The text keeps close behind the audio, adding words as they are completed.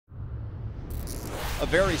A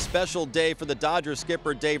very special day for the Dodgers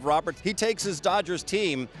skipper, Dave Roberts. He takes his Dodgers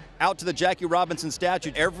team out to the Jackie Robinson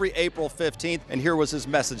statue every April 15th, and here was his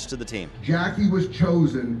message to the team. Jackie was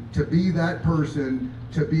chosen to be that person,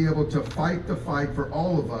 to be able to fight the fight for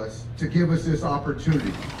all of us, to give us this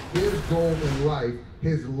opportunity. His goal in life,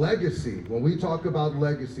 his legacy, when we talk about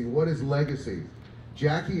legacy, what is legacy?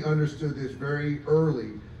 Jackie understood this very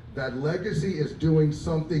early, that legacy is doing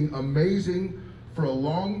something amazing for a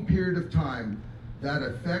long period of time that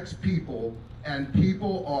affects people, and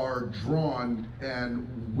people are drawn and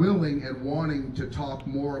willing and wanting to talk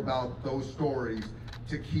more about those stories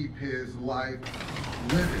to keep his life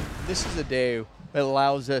living. This is a day that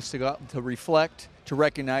allows us to go out to reflect, to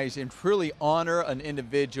recognize and truly honor an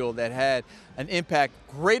individual that had an impact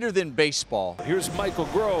greater than baseball. Here's Michael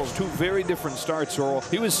Grove. Two very different starts, Earl.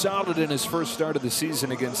 He was solid in his first start of the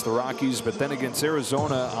season against the Rockies, but then against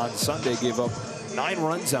Arizona on Sunday gave up 9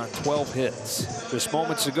 runs on 12 hits. Just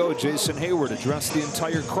moments ago, Jason Heyward addressed the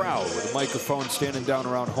entire crowd with a microphone standing down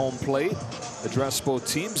around home plate. Addressed both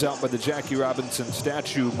teams out by the Jackie Robinson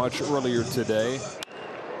statue much earlier today.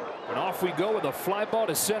 And off we go with a fly ball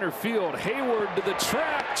to center field. Heyward to the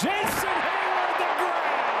track. Jason Heyward the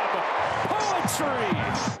grab.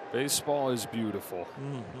 Poetry. Baseball is beautiful.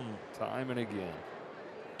 Time and again.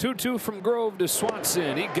 2-2 from Grove to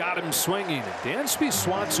Swanson. He got him swinging. Dansby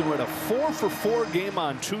Swanson with a 4-for-4 game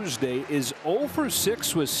on Tuesday is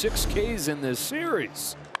 0-for-6 with 6 Ks in this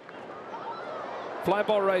series. Fly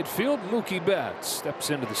ball right field. Mookie Betts steps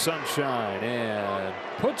into the sunshine and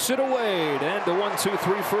puts it away to end the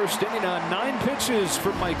 1-2-3 first inning on 9 pitches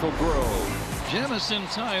for Michael Grove. Jamison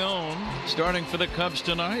Tyone starting for the Cubs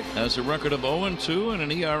tonight has a record of 0-2 and an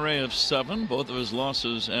ERA of 7. Both of his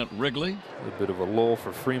losses at Wrigley. A bit of a lull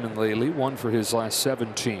for Freeman lately. 1 for his last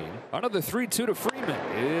 17. Another 3-2 to Freeman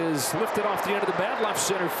is lifted off the end of the bat. Left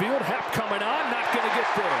center field. Happ coming on. Not going to get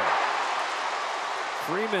there.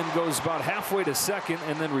 Freeman goes about halfway to second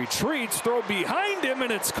and then retreats. Throw behind him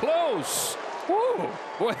and it's close. Woo.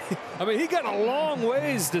 Boy, I mean, he got a long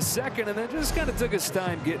ways to second and then just kind of took his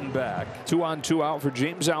time getting back. 2-on-2 out for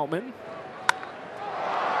James Outman. In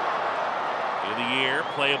the air,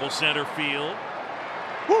 playable center field.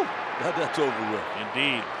 Woo. That's over with.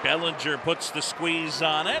 Indeed. Bellinger puts the squeeze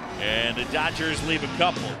on it, and the Dodgers leave a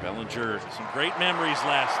couple. Bellinger, some great memories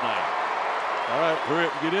last night. All right, hurry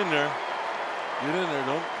up, get in there. Get in there.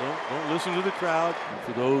 Don't listen to the crowd.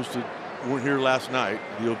 For those that weren't here last night,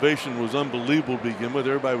 the ovation was unbelievable to begin with.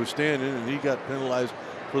 Everybody was standing, and he got penalized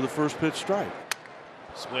for the first pitch strike.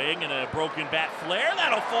 Swing and a broken bat flare.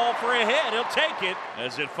 That'll fall for a hit. He'll take it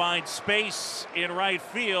as it finds space in right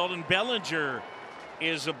field, and Bellinger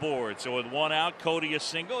is aboard. So with 1 out, Cody a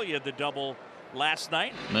single. You had the double last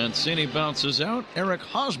night. Mancini bounces out. Eric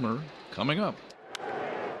Hosmer coming up.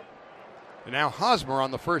 And now Hosmer on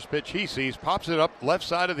the first pitch he sees, pops it up left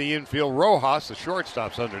side of the infield. Rojas, the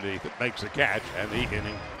shortstop's underneath it, makes the catch, and the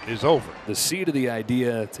inning is over. The seed of the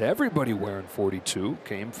idea to everybody wearing 42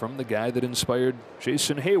 came from the guy that inspired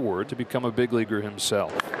Jason Heyward to become a big leaguer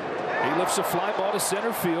himself. He lifts a fly ball to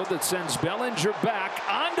center field that sends Bellinger back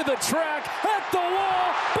onto the track at the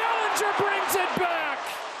wall. Bellinger brings it back.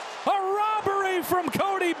 A robbery from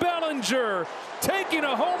Cody Bellinger, taking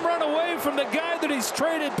a home run away from the guy that he's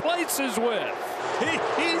traded places with.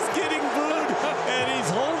 He's getting booed and he's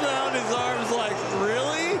holding out his arms like,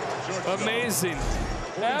 really? Amazing.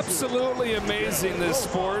 Absolutely amazing, this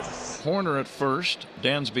sport. Horner at first.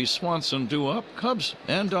 Dansby Swanson due up. Cubs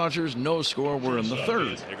and Dodgers no score. We're in the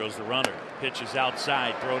third. There goes the runner. Pitches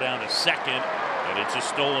outside. Throw down to second. And it's a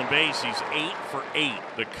stolen base. He's 8 for 8.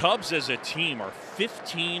 The Cubs as a team are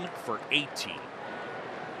 15 for 18.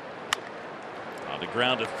 On the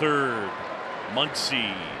ground to third.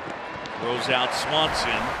 Muncy throws out Swanson.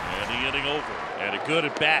 And the inning over. And a good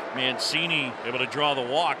at bat. Mancini able to draw the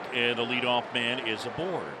walk. And the leadoff man is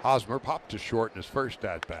aboard. Hosmer popped to short in his first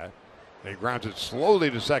at bat. He grounds it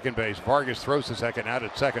slowly to second base. Vargas throws the second out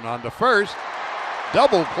at second on to first.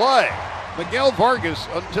 Double play. Miguel Vargas,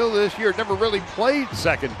 until this year, never really played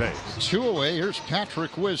second base. 2 away. Here's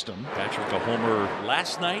Patrick Wisdom. Patrick a homer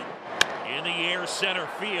last night. In the air, center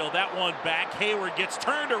field. That one back. Heyward gets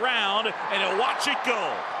turned around, and he'll watch it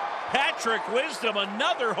go. Patrick Wisdom,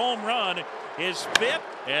 another home run, his 5th,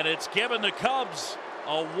 and it's given the Cubs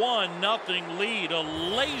a 1-0 lead. A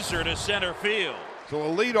laser to center field. So a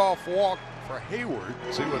leadoff walk for Heyward.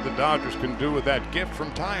 See what the Dodgers can do with that gift from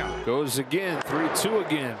Taillon. Goes again, 3-2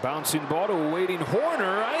 again. Bouncing ball to a waiting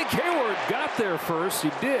Horner. I think Heyward got there first. He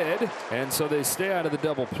did. And so they stay out of the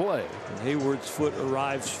double play. And Hayward's foot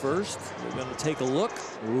arrives first. They're going to take a look.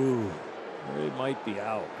 Ooh, it might be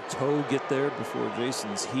out. Toe get there before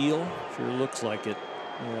Jason's heel. Sure looks like it.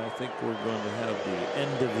 Yeah, I think we're going to have the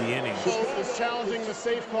end of the inning. Is challenging the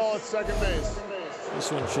safe call at second base.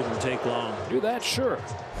 This one shouldn't take long. Do that, sure.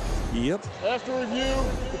 Yep. After review,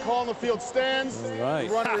 the call on the field stands. All right.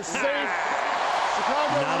 The runner is safe.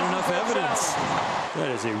 Chicago Not enough evidence.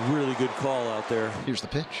 That is a really good call out there. Here's the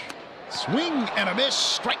pitch. Swing and a miss,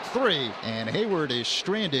 strike 3, and Hayward is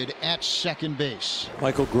stranded at second base.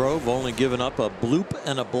 Michael Grove only given up a bloop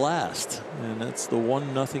and a blast, and that's the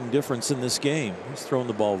 1-0 difference in this game. He's thrown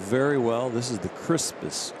the ball very well. This is the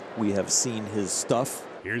crispest we have seen his stuff.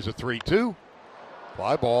 Here's a 3-2.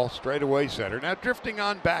 Fly ball straight away center. Now drifting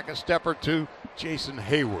on back a step or two, Jason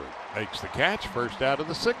Hayward makes the catch, first out of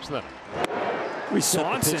the 6th inning.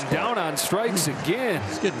 Swanson down on strikes again.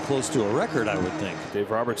 He's getting close to a record, I would think.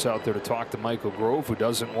 Dave Roberts out there to talk to Michael Grove, who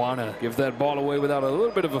doesn't want to give that ball away without a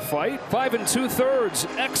little bit of a fight. 5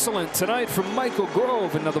 2/3. Excellent tonight from Michael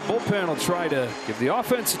Grove. And now the bullpen will try to give the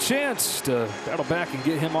offense a chance to battle back and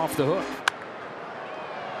get him off the hook.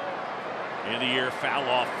 In the air, foul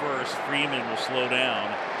off first. Freeman will slow down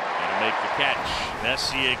and make the catch.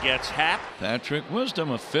 Messier gets Happ. Patrick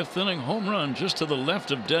Wisdom, a 5th inning home run just to the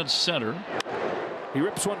left of dead center. He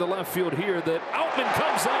rips one to left field here that Outman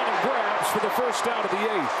comes on and grabs for the first out of the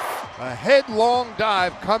 8th. A headlong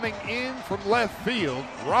dive coming in from left field,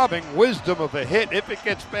 robbing Wisdom of a hit. If it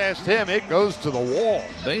gets past him, it goes to the wall.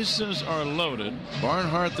 Bases are loaded.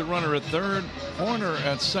 Barnhart, the runner, at third. Horner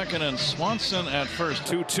at second, and Swanson at first.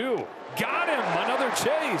 2-2. Got him. Another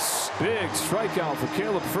chase. Big strikeout for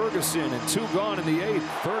Caleb Ferguson, and 2 gone in the 8th.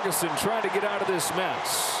 Ferguson trying to get out of this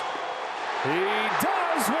mess. He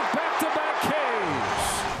does with back-to-back Ks.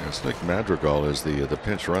 Yes, Nick Madrigal is the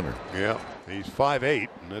pinch runner. Yeah, he's 5'8",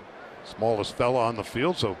 and the smallest fella on the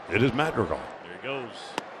field, so it is Madrigal. There he goes.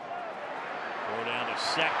 Throw down to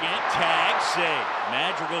second. Tag save.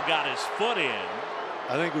 Madrigal got his foot in.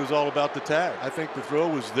 I think it was all about the tag. I think the throw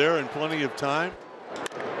was there in plenty of time.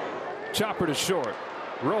 Chopper to short.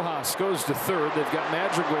 Rojas goes to third. They've got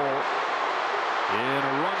Madrigal in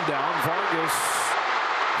a rundown. Vargas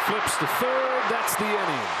flips to third. That's the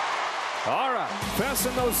inning. All right,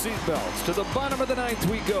 fasten those seatbelts. To the bottom of the 9th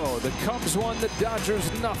we go. The Cubs won, the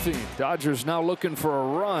Dodgers nothing. Dodgers now looking for a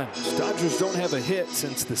run. Dodgers don't have a hit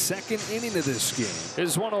since the 2nd inning of this game.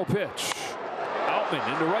 His 1-0 pitch.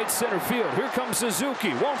 Outman into right center field. Here comes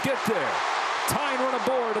Suzuki. Won't get there. Tying run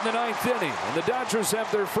aboard in the 9th inning. And the Dodgers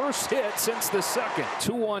have their first hit since the 2nd.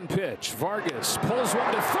 2-1 pitch. Vargas pulls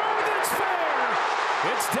one to third. It's fair.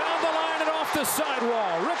 It's down the line and off the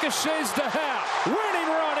sidewall. Ricochets to Happ. Winning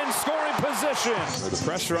run in scoring position. The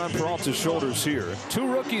pressure on Peralta's shoulders here. 2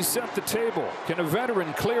 rookies set the table. Can a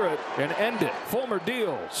veteran clear it and end it? Fulmer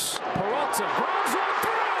deals. Peralta grounds one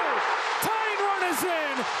through. Tying run is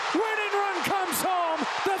in. Winning run comes home.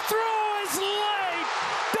 The throw is late.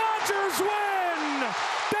 Dodgers win.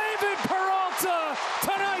 David Peralta,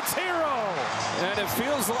 tonight's hero. And it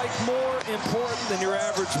feels like more important than your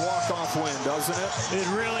average walk-off win, doesn't it? It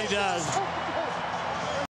really does.